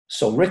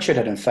 So Richard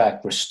had in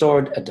fact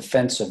restored a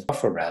defensive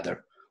buffer,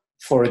 rather,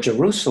 for a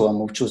Jerusalem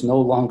which was no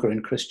longer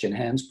in Christian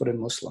hands, but in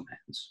Muslim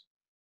hands.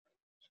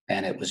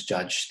 And it was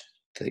judged,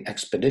 the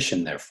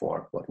expedition,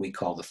 therefore, what we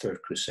call the Third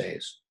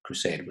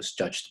Crusade, was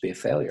judged to be a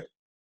failure.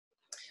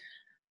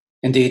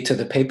 Indeed, to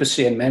the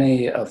papacy and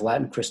many of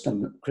Latin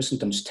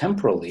Christendom's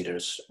temporal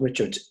leaders,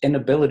 Richard's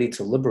inability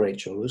to liberate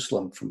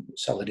Jerusalem from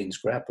Saladin's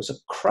grasp was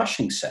a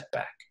crushing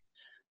setback,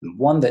 and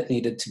one that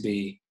needed to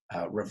be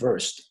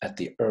reversed at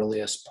the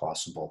earliest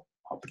possible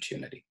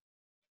opportunity.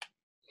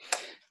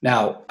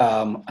 Now,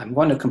 I'm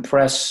going to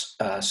compress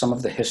some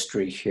of the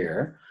history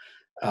here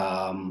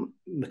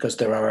because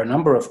there are a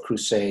number of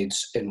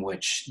crusades in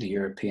which the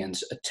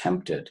Europeans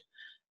attempted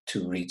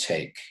to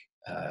retake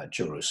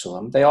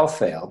Jerusalem. They all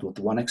failed, with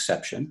one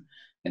exception.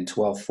 In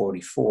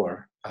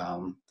 1244,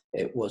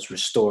 it was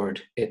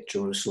restored,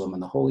 Jerusalem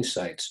and the holy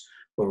sites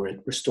were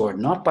restored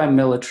not by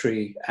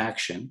military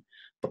action,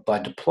 but by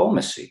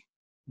diplomacy.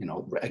 You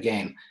know,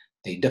 again,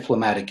 the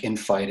diplomatic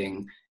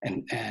infighting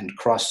and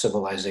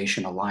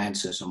cross-civilization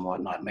alliances and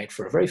whatnot made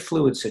for a very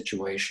fluid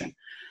situation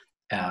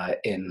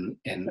in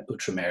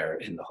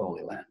Outremer, in the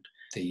Holy Land.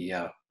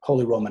 The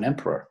Holy Roman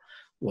Emperor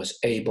was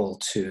able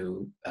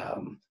to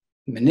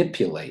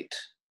manipulate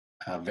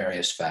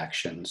various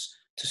factions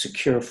to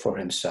secure for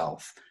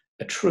himself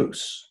a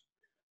truce,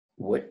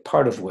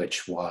 part of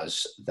which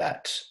was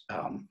that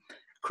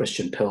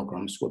Christian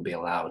pilgrims would be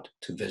allowed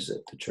to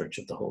visit the Church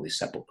of the Holy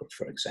Sepulchre,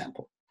 for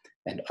example,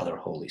 and other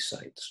holy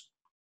sites.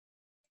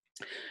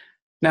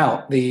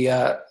 Now,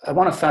 I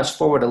want to fast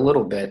forward a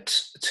little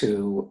bit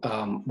to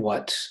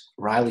what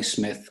Riley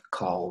Smith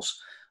calls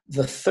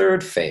the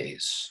third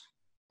phase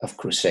of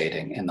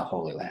crusading in the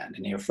Holy Land.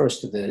 And he refers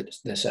to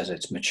this as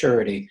its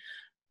maturity.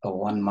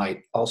 One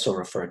might also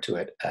refer to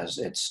it as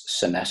its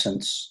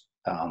senescence,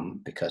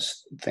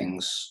 because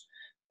things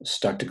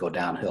start to go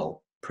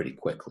downhill pretty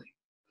quickly.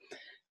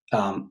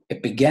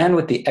 It began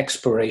with the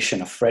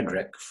expiration of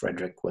Frederick.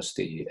 Frederick was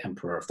the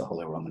emperor of the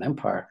Holy Roman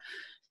Empire.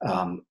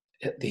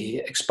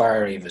 The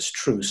expiry of his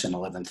truce in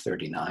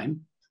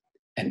 1139,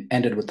 and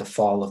ended with the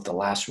fall of the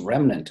last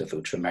remnant of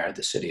Outremer,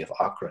 the city of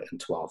Acre, in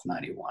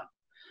 1291.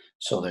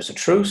 So there's a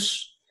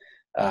truce.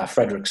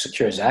 Frederick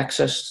secures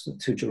access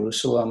to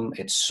Jerusalem.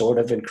 It's sort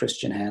of in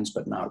Christian hands,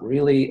 but not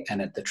really,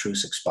 and the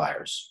truce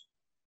expires.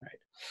 Right.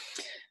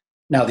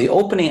 Now, the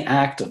opening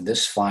act of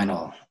this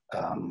final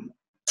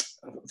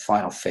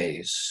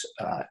phase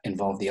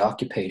involved the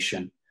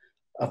occupation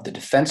of the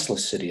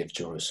defenseless city of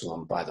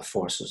Jerusalem by the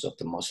forces of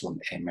the Muslim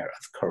Emir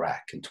of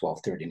Karak in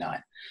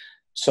 1239.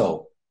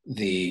 So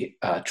the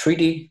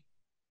treaty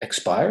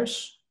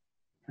expires.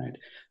 Right?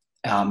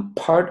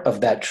 Part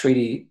of that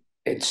treaty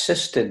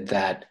insisted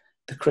that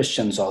the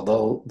Christians,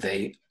 although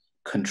they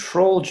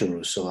controlled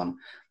Jerusalem,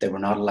 they were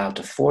not allowed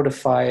to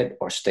fortify it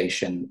or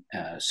station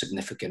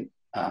significant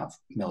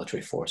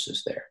military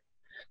forces there.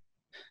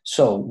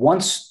 So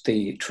once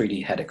the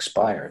treaty had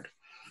expired,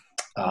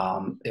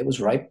 it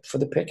was ripe for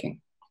the picking.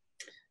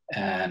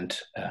 And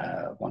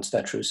once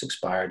that truce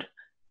expired,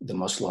 the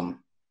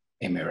Muslim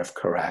Emir of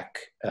Karak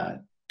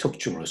took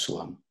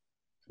Jerusalem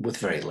with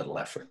very little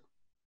effort.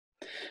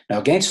 Now,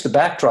 against the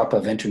backdrop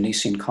of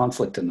internecine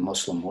conflict in the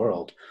Muslim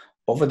world,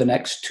 over the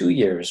next 2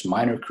 years,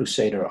 minor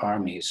Crusader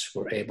armies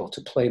were able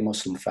to play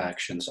Muslim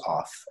factions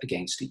off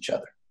against each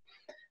other,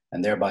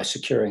 and thereby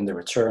securing the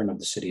return of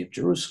the city of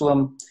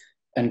Jerusalem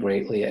and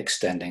greatly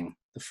extending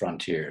the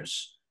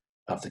frontiers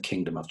of the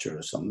Kingdom of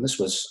Jerusalem. This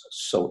was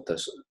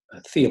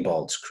the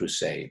Theobald's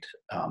Crusade,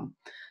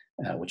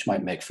 which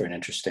might make for an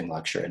interesting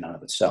lecture in and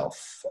of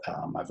itself.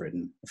 I've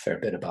written a fair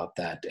bit about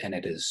that, and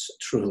it is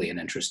truly an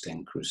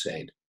interesting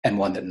crusade, and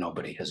one that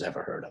nobody has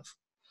ever heard of.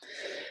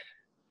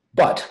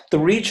 But the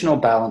regional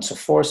balance of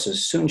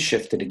forces soon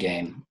shifted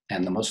again,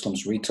 and the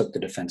Muslims retook the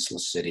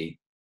defenseless city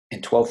in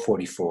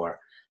 1244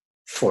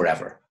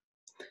 forever.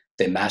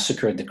 They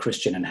massacred the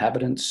Christian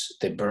inhabitants,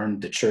 they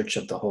burned the Church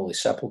of the Holy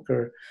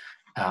Sepulchre,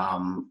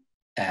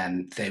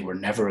 and they were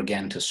never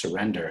again to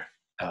surrender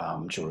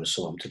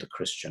Jerusalem to the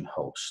Christian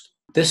host.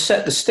 This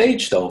set the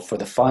stage, though, for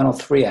the final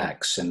 3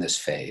 acts in this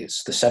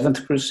phase. The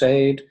Seventh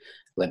Crusade,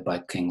 led by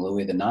King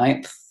Louis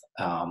IX.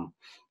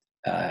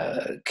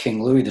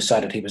 King Louis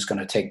decided he was going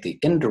to take the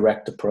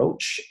indirect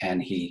approach,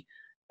 and he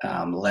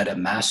led a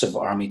massive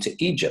army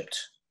to Egypt,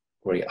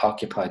 where he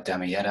occupied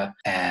Damietta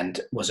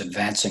and was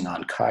advancing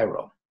on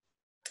Cairo.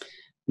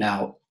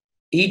 Now,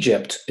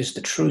 Egypt is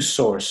the true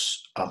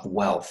source of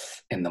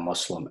wealth in the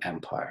Muslim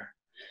empire.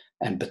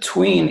 And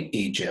between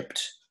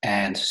Egypt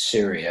and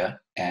Syria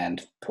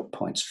and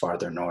points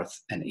farther north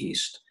and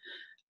east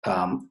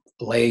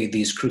lay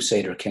these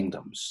Crusader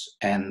kingdoms.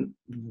 And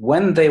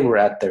when they were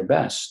at their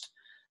best,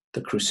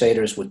 the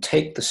Crusaders would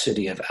take the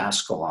city of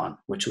Ascalon,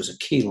 which was a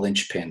key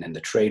linchpin in the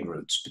trade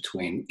routes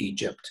between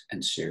Egypt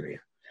and Syria.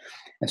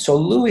 And so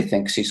Louis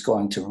thinks he's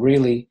going to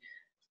really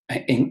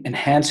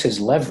enhance his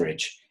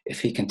leverage. If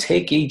he can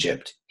take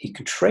Egypt, he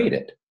can trade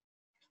it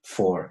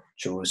for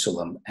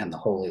Jerusalem and the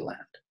Holy Land.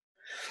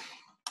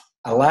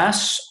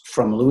 Alas,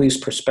 from Louis's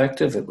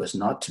perspective, it was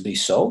not to be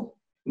so.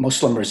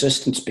 Muslim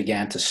resistance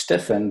began to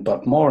stiffen,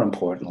 but more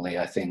importantly,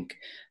 I think,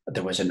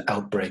 there was an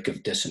outbreak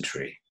of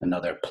dysentery,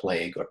 another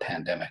plague or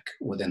pandemic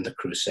within the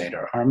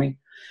Crusader army,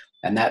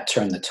 and that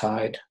turned the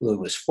tide. Louis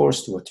was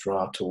forced to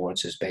withdraw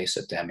towards his base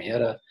at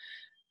Damietta.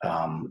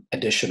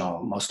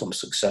 Additional Muslim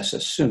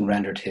successes soon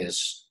rendered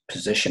his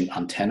position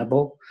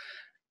untenable,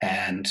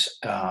 and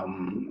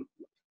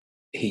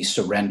he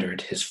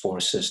surrendered his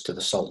forces to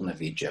the Sultan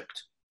of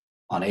Egypt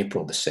on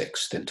April the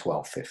 6th in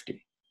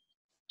 1250.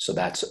 So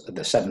that's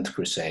the Seventh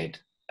Crusade,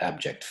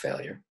 abject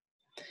failure,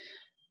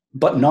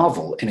 but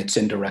novel in its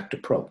indirect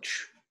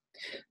approach.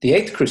 The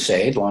Eighth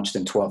Crusade, launched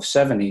in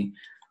 1270,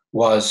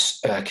 was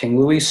King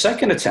Louis's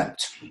second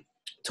attempt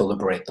to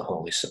liberate the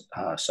holy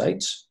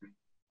sites.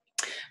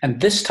 And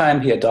this time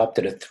he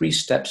adopted a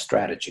three-step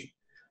strategy.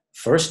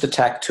 First,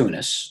 attack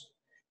Tunis.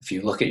 If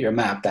you look at your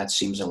map, that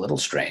seems a little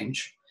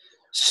strange.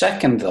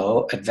 Second,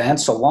 though,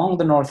 advance along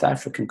the North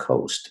African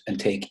coast and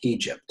take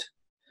Egypt.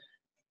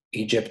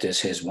 Egypt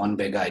is his one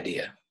big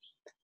idea.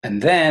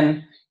 And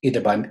then,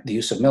 either by the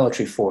use of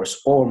military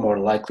force or more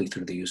likely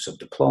through the use of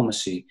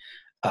diplomacy,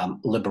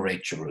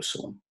 liberate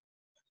Jerusalem.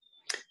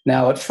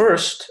 Now, at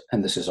first,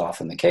 and this is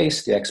often the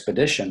case, the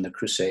expedition, the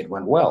crusade,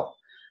 went well.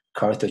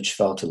 Carthage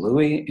fell to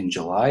Louis in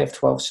July of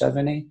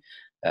 1270.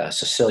 A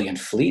Sicilian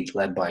fleet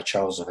led by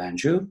Charles of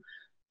Anjou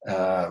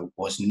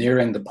was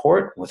nearing the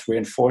port with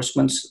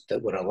reinforcements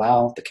that would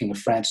allow the King of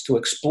France to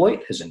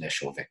exploit his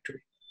initial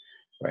victory,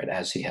 right,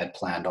 as he had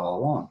planned all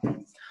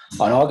along.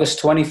 On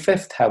August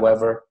 25th,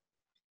 however,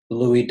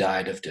 Louis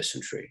died of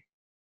dysentery.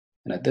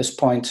 And at this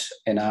point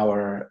in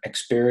our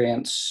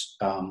experience,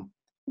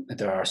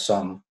 there are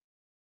some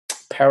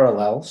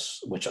parallels,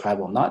 which I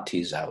will not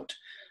tease out,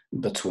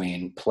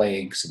 between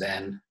plagues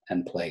then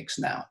and plagues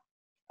now.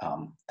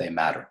 They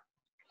matter.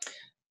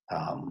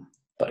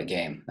 But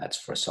again, that's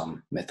for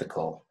some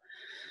mythical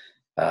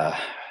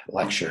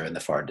lecture in the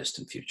far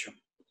distant future.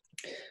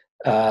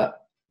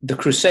 The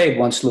crusade,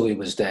 once Louis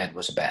was dead,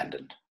 was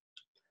abandoned.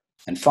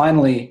 And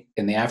finally,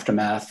 in the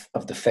aftermath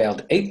of the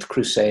failed Eighth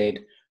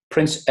Crusade,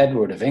 Prince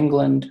Edward of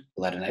England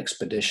led an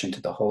expedition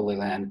to the Holy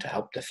Land to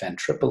help defend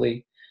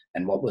Tripoli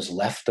and what was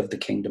left of the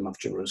Kingdom of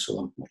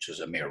Jerusalem, which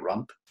was a mere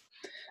rump.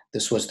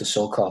 This was the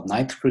so-called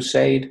Ninth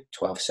Crusade,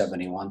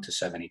 1271 to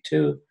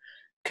 72,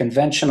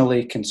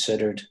 conventionally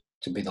considered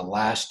to be the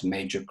last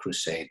major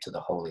crusade to the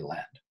Holy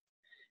Land.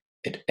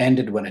 It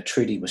ended when a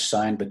treaty was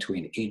signed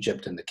between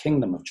Egypt and the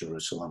Kingdom of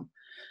Jerusalem,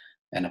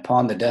 and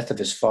upon the death of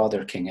his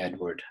father, King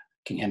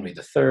Henry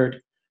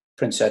III,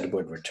 Prince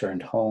Edward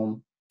returned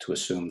home to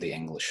assume the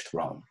English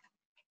throne.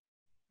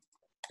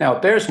 Now,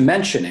 it bears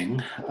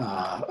mentioning,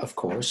 of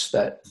course,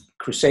 that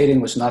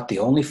crusading was not the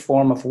only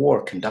form of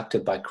war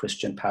conducted by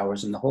Christian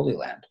powers in the Holy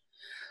Land.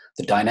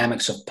 The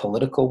dynamics of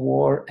political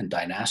war and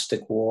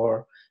dynastic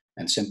war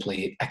and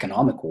simply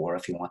economic war,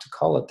 if you want to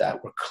call it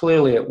that, were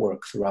clearly at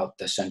work throughout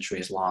the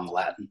centuries-long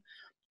Latin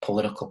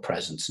political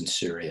presence in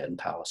Syria and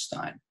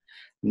Palestine.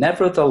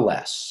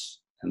 Nevertheless,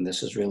 and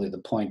this is really the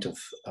point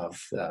of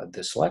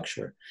this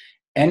lecture,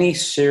 any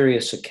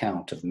serious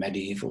account of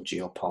medieval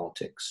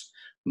geopolitics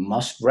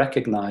must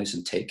recognize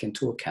and take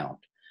into account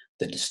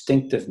the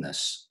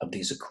distinctiveness of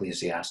these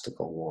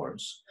ecclesiastical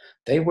wars.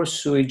 They were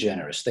sui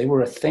generis. They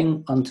were a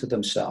thing unto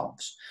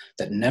themselves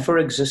that never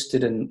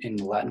existed in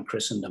Latin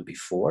Christendom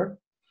before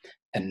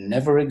and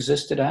never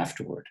existed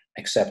afterward,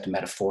 except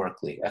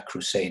metaphorically, a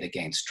crusade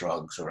against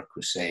drugs or a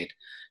crusade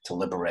to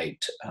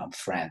liberate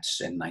France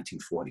in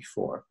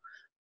 1944.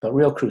 But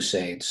real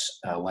crusades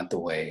went the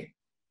way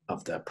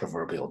of the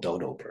proverbial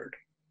dodo bird.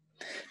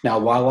 Now,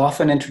 while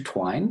often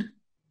intertwined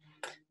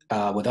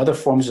with other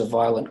forms of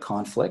violent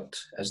conflict,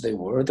 as they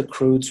were, the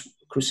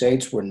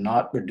crusades were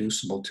not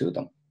reducible to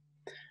them.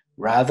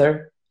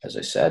 Rather, as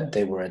I said,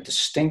 they were a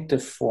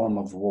distinctive form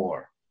of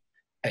war,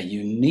 a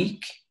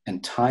unique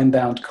and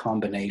time-bound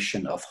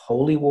combination of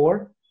holy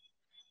war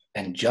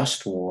and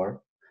just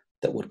war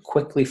that would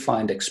quickly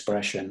find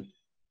expression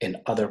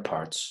in other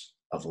parts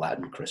of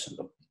Latin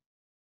Christendom.